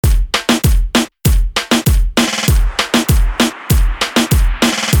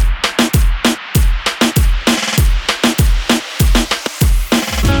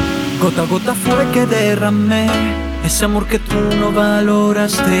gota fue que derramé ese amor que tú no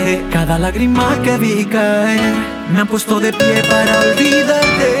valoraste. Cada lágrima que vi caer me han puesto de pie para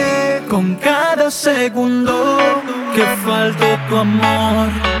olvidarte. Con cada segundo que faltó tu amor,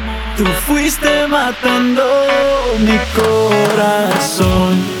 tú fuiste matando mi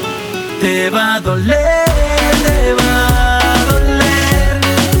corazón. Te va a doler, te va a doler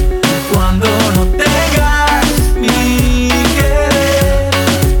cuando no tengas mi querer.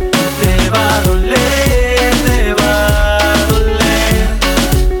 Te va a doler, te va a doler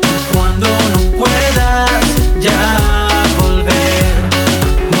cuando no puedas ya volver.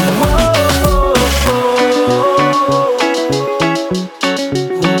 Oh, oh,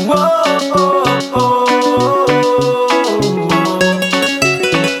 oh, oh, oh,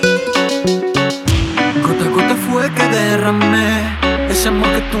 Gota a gota fue que derramé ese amor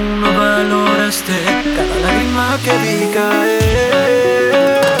que tú no valoraste. Cada lágrima que vi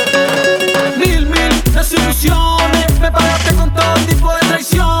caer. Mil desilusiones, me pagaste con todo tipo de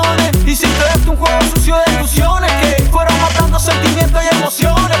traiciones. Hiciste esto un juego sucio de ilusiones que fueron matando sentimientos y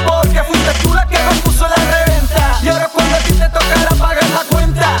emociones. Porque fuiste tú la que nos puso la reventa. Y ahora cuando a ti te tocará pagar la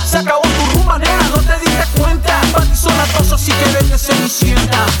cuenta, se acabó tu rumba, nena, no te diste cuenta. Para ti son latosos, así que vete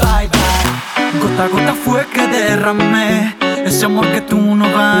cenicienta. Bye bye. Gota a gota fue que derramé ese amor que tú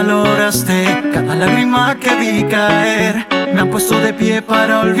no valoraste. Cada lágrima que vi caer me han puesto de pie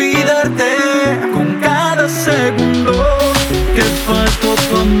para olvidarte. Con cada segundo que faltó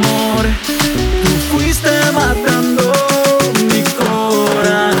tu